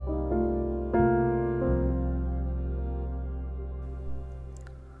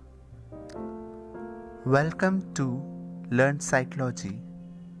Welcome to Learn Psychology.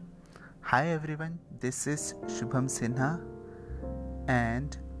 Hi everyone, this is Shubham Sinha,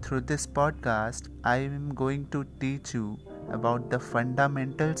 and through this podcast, I am going to teach you about the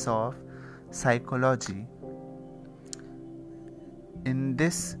fundamentals of psychology. In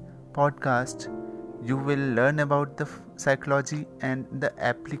this podcast, you will learn about the psychology and the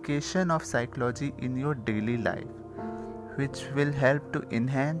application of psychology in your daily life, which will help to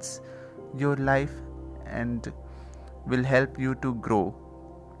enhance your life and will help you to grow.